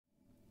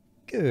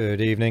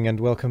Good evening and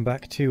welcome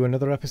back to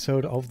another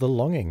episode of The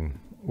Longing,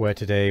 where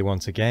today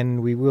once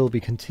again we will be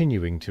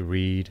continuing to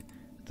read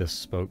Thus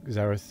Spoke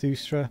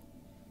Zarathustra,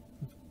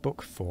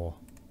 Book 4.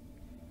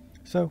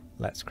 So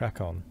let's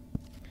crack on.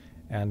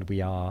 And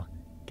we are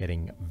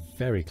getting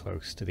very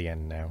close to the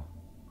end now.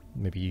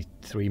 Maybe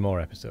 3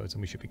 more episodes and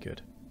we should be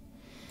good.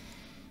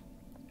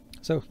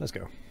 So let's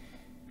go.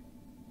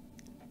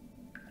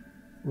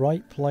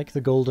 Ripe like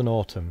the golden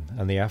autumn,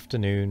 and the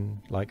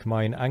afternoon like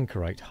mine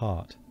anchorite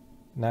heart.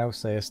 Now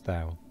sayest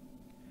thou,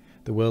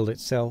 the world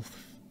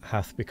itself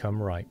hath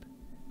become ripe,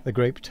 the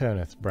grape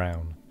turneth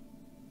brown.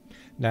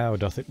 Now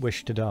doth it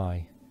wish to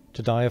die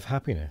of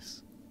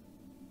happiness.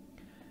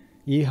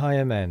 Ye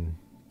higher men,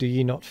 do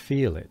ye not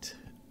feel it?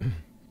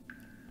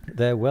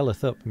 There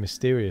welleth up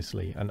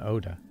mysteriously an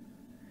odour,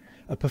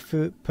 a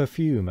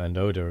perfume and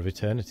odour of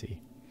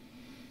eternity,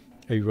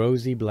 a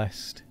rosy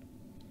blessed,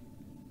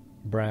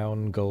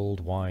 brown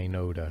gold wine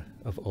odour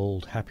of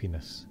old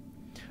happiness,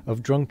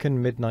 of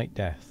drunken midnight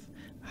death,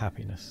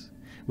 happiness,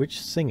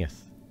 which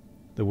singeth,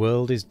 the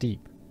world is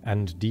deep,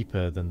 and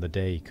deeper than the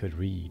day could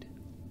read.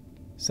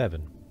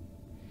 7.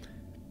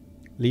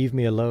 Leave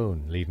me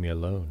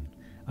alone,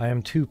 I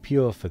am too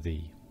pure for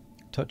thee.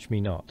 Touch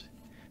me not.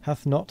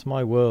 Hath not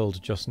my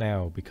world just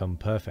now become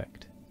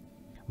perfect?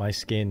 My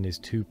skin is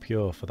too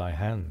pure for thy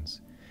hands.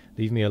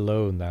 Leave me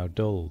alone, thou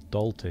dull,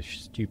 doltish,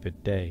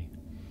 stupid day.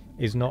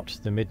 Is not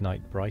the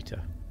midnight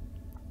brighter?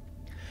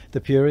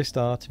 The purest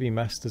are to be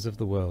masters of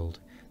the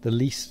world, the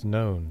least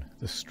known,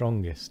 the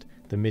strongest,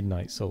 the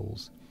midnight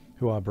souls,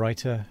 who are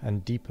brighter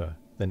and deeper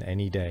than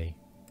any day.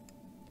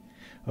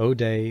 O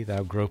day,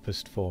 thou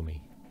gropest for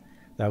me,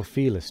 thou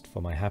feelest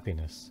for my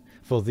happiness.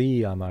 For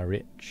thee am I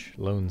rich,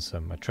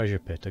 lonesome, a treasure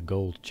pit, a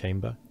gold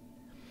chamber.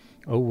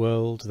 O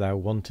world, thou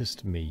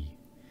wantest me.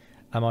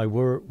 Am I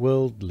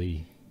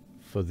worldly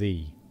for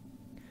thee?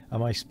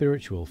 Am I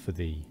spiritual for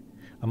thee?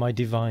 Am I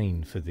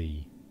divine for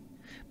thee?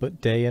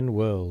 But day and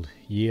world,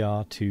 ye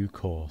are too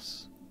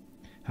coarse.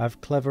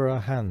 Have cleverer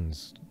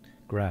hands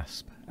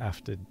grasp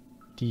after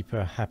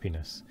deeper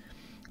happiness,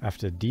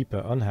 after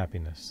deeper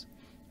unhappiness,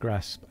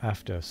 grasp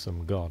after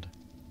some God.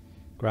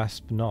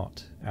 Grasp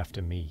not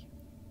after me.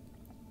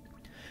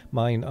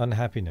 Mine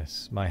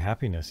unhappiness, my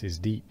happiness is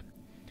deep.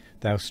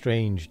 Thou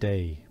strange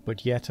day,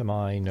 but yet am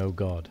I no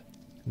God,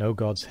 no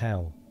God's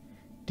hell.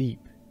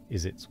 Deep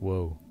is its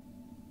woe.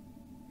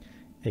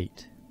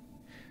 8.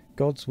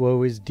 God's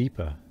woe is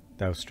deeper,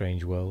 thou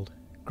strange world.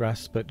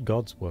 Grasp at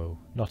God's woe,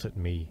 not at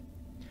me.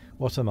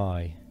 What am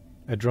I?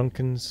 A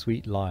drunken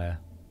sweet lyre,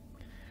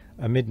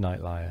 a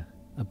midnight lyre,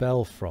 a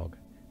bell frog,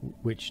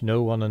 which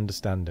no one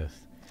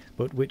understandeth,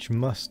 but which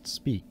must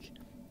speak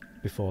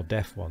before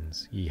deaf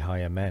ones, ye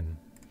higher men,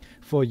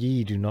 for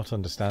ye do not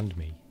understand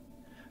me.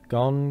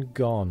 Gone,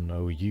 gone,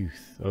 O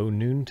youth, O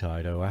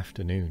noontide, O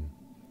afternoon.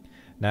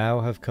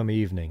 Now have come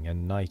evening,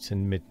 and night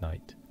and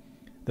midnight.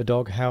 The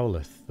dog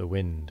howleth, the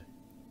wind.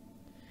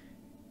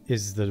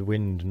 Is the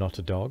wind not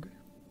a dog?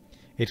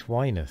 It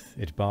whineth,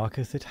 it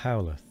barketh, it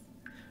howleth.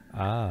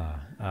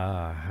 Ah,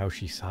 ah, how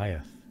she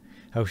sigheth,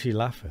 how she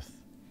laugheth,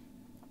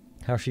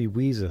 how she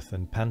wheezeth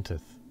and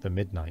panteth, the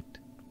midnight.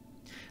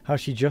 How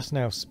she just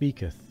now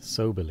speaketh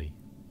soberly.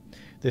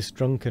 This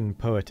drunken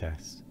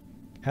poetess,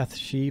 hath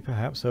she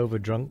perhaps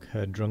overdrunk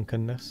her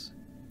drunkenness?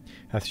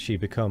 Hath she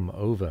become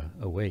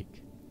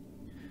over-awake?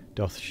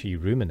 Doth she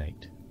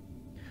ruminate?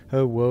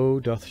 Her woe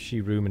doth she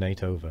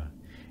ruminate over,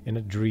 in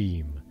a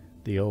dream,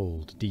 the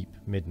old, deep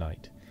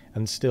midnight,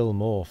 and still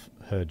more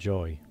her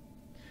joy.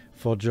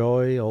 For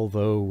joy,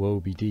 although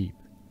woe be deep,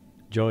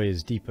 joy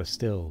is deeper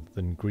still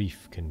than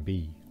grief can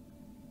be.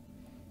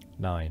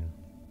 9.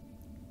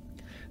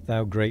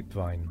 Thou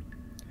grapevine,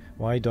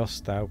 why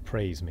dost thou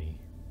praise me?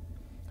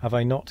 Have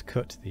I not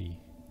cut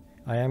thee?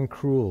 I am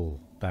cruel,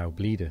 thou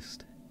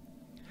bleedest.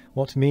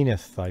 What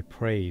meaneth thy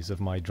praise of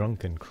my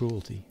drunken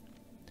cruelty?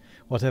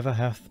 Whatever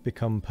hath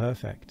become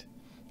perfect,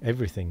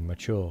 everything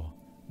mature,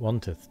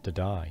 wanteth to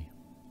die.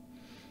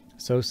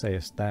 So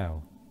sayest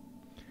thou.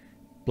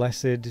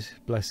 Blessed,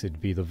 blessed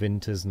be the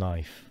winter's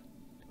knife,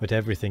 but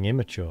everything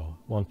immature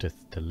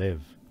wanteth to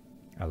live,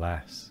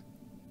 alas.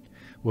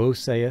 Woe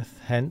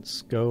saith,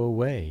 hence go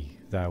away,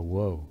 thou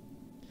woe,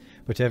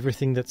 but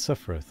everything that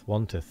suffereth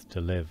wanteth to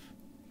live,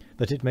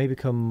 that it may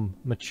become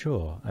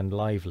mature and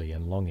lively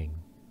and longing.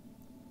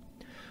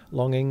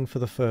 Longing for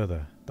the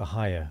further, the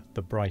higher,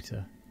 the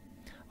brighter.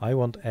 I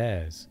want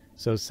heirs,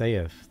 so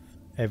saith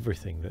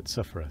everything that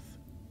suffereth.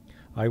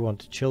 I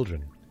want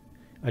children,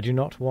 I do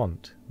not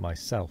want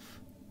myself.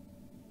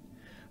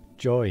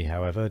 Joy,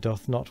 however,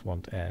 doth not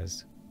want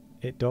heirs.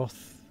 It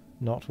doth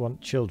not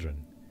want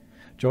children.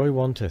 Joy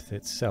wanteth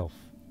itself.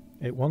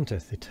 It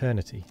wanteth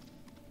eternity.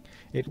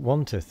 It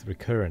wanteth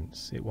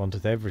recurrence. It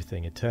wanteth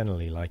everything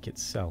eternally like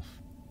itself.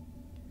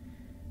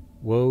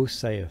 Woe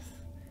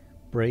saith,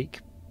 break,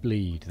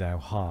 bleed, thou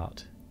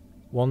heart.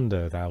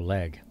 Wander, thou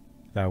leg.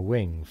 Thou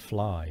wing,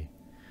 fly.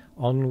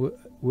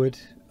 Onward,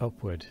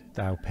 upward,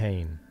 thou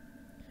pain.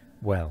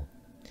 Well,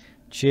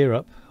 cheer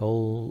up,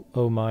 O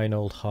mine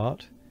old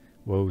heart.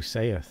 Woe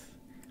saith,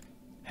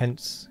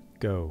 hence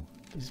go,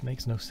 This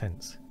makes no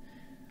sense.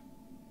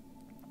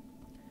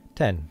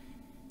 10.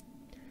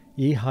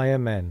 Ye higher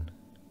men,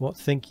 what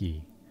think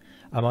ye?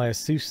 Am I a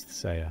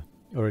soothsayer,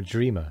 or a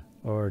dreamer,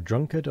 or a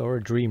drunkard, or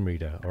a dream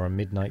reader, or a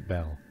midnight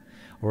bell,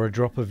 or a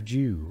drop of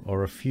dew,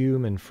 or a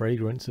fume and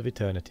fragrance of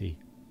eternity?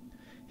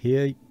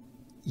 Hear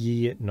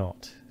ye it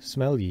not,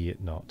 smell ye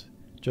it not?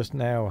 Just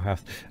now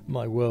hath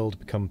my world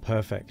become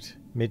perfect,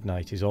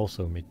 midnight is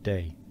also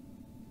midday.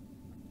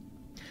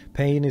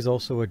 Pain is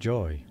also a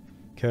joy,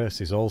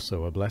 curse is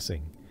also a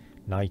blessing,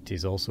 night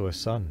is also a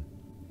sun.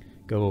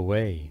 Go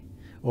away,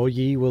 or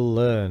ye will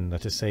learn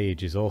that a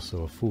sage is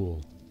also a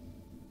fool.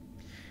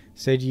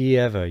 Said ye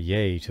ever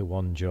yea to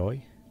one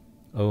joy?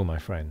 O my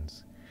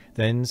friends,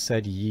 then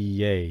said ye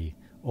yea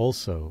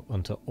also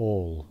unto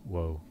all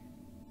woe.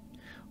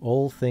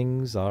 All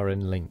things are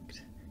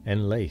enlinked,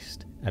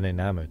 enlaced, and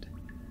enamoured.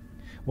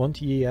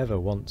 Want ye ever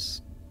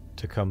once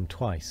to come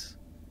twice?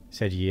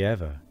 Said ye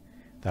ever,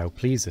 thou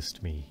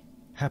pleasest me,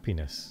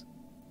 happiness?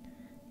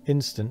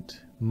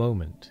 Instant,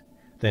 moment,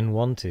 then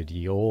wanted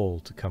ye all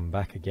to come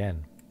back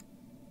again.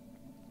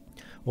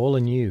 All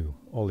anew,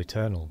 all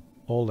eternal,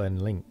 all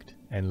enlinked,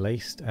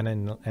 enlaced,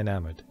 and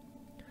enamoured.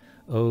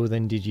 Oh,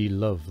 then did ye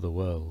love the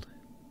world.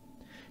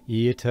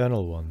 Ye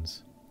eternal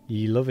ones,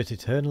 ye love it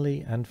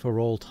eternally and for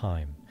all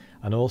time,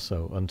 and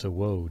also unto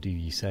woe do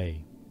ye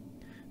say,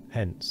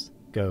 hence,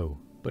 go,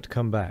 but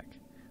come back,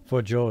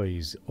 for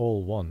joys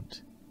all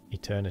want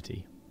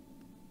eternity.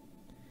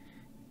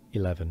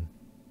 11.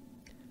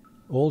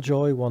 All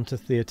joy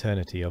wanteth the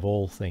eternity of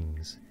all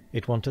things.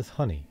 It wanteth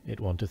honey, it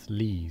wanteth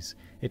lees,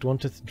 it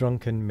wanteth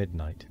drunken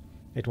midnight,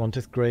 it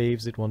wanteth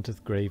graves, it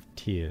wanteth grave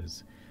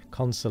tears,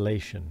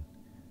 consolation.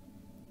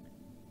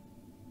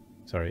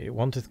 It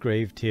wanteth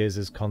grave tears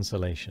as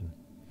consolation.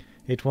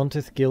 It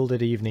wanteth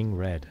gilded evening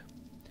red.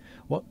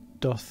 What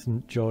doth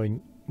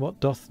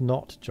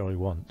not joy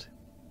want?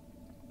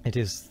 It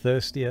is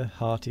thirstier,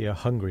 heartier,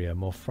 hungrier,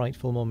 more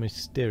frightful, more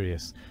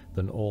mysterious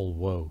than all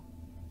woe.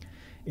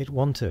 It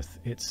wanteth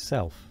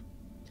itself.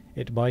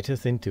 It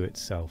biteth into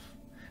itself.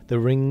 The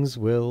rings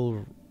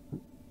will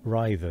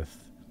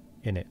writheth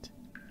in it.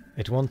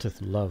 It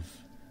wanteth love.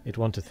 It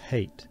wanteth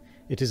hate.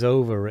 It is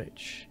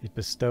over-rich. It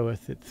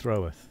bestoweth, it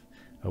throweth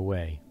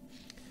away.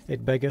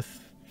 It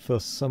beggeth for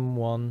some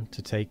one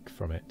to take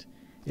from it.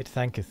 It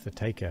thanketh the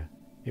taker.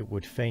 It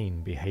would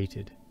fain be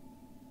hated.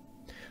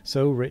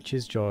 So rich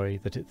is joy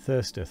that it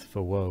thirsteth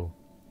for woe,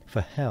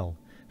 for hell,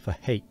 for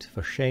hate,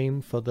 for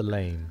shame, for the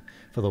lame,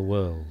 for the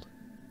world.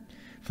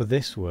 For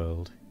this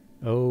world,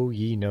 oh,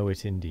 ye know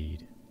it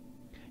indeed.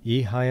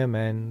 Ye higher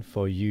men,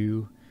 for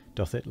you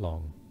doth it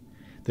long.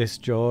 This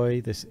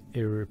joy, this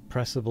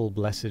irrepressible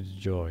blessed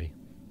joy.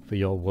 For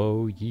your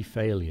woe, ye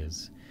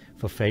failures,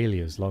 for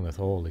failures longeth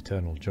all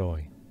eternal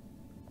joy.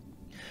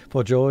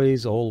 For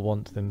joys all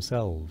want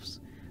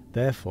themselves,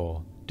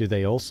 therefore do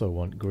they also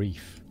want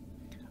grief.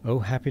 O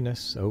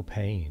happiness, O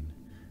pain,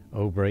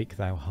 O break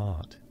thou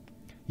heart.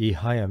 Ye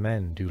higher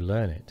men do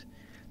learn it,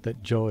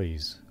 that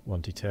joys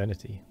want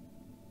eternity.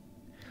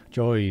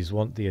 Joys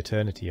want the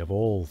eternity of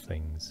all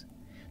things.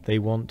 They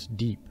want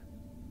deep,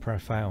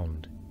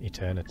 profound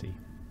eternity.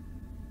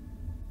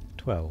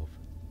 12.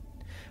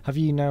 Have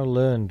ye now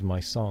learned my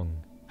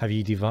song? Have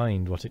ye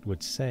divined what it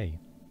would say?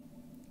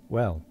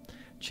 Well,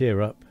 cheer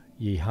up,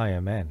 ye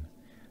higher men.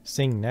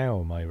 Sing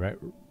now my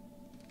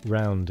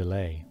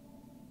roundelay.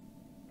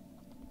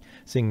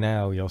 Sing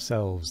now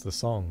yourselves the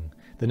song,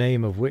 the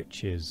name of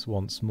which is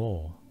once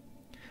more,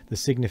 the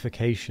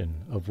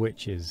signification of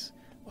which is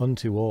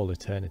unto all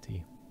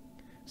eternity.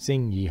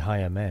 Sing, ye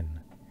higher men,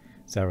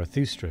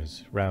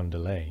 Zarathustra's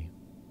roundelay.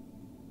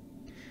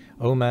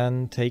 O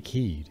man, take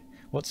heed,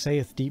 what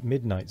saith deep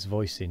midnight's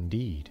voice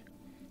indeed?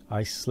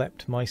 I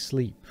slept my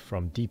sleep,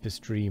 from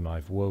deepest dream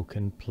I've woke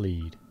and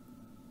plead.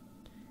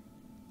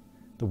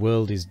 The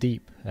world is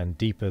deep, and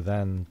deeper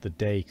than the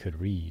day could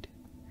read.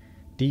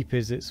 Deep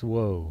is its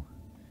woe,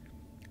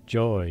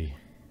 joy,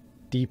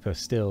 deeper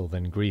still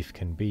than grief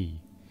can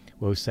be.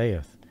 Woe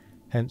saith,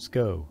 hence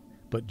go,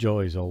 but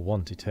joys all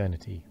want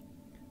eternity,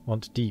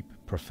 want deep,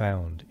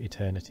 profound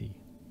eternity.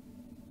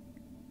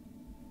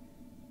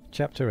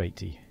 Chapter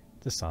 80.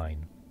 The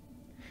Sign.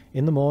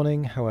 In the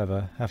morning,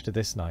 however, after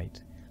this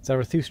night,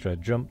 Zarathustra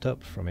jumped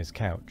up from his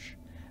couch,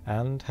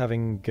 and,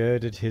 having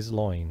girded his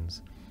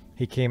loins,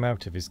 he came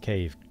out of his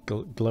cave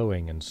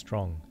glowing and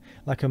strong,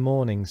 like a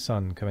morning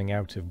sun coming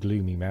out of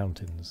gloomy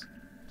mountains.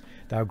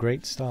 Thou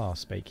great star,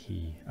 spake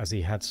he, as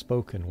he had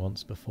spoken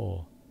once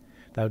before,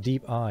 thou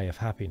deep eye of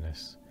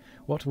happiness,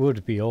 what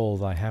would be all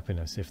thy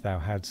happiness if thou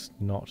hadst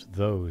not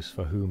those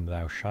for whom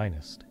thou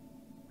shinest?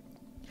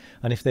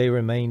 And if they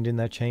remained in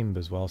their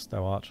chambers whilst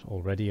thou art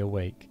already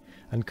awake,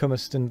 and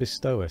comest and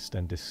bestowest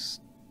and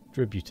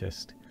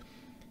distributest,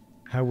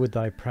 how would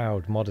thy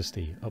proud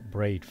modesty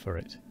upbraid for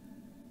it?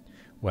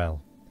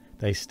 Well,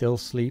 they still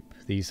sleep,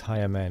 these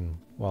higher men,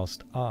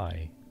 whilst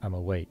I am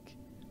awake.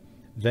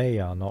 They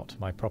are not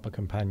my proper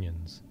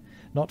companions.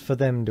 Not for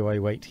them do I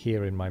wait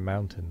here in my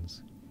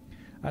mountains.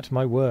 At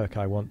my work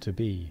I want to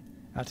be,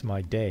 at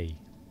my day.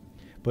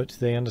 but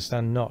they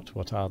understand not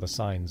what are the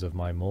signs of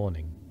my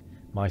morning.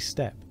 My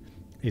step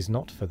is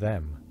not for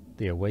them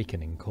the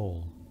awakening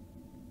call.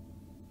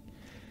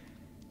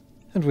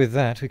 And with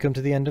that, we come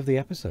to the end of the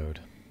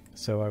episode.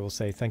 So I will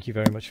say thank you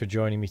very much for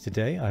joining me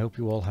today. I hope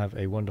you all have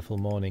a wonderful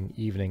morning,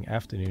 evening,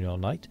 afternoon or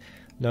night.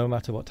 No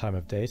matter what time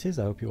of day it is,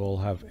 I hope you all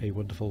have a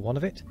wonderful one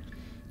of it.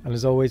 And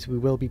as always, we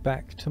will be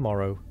back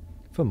tomorrow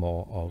for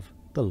more of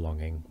The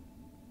Longing.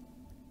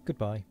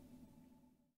 Goodbye.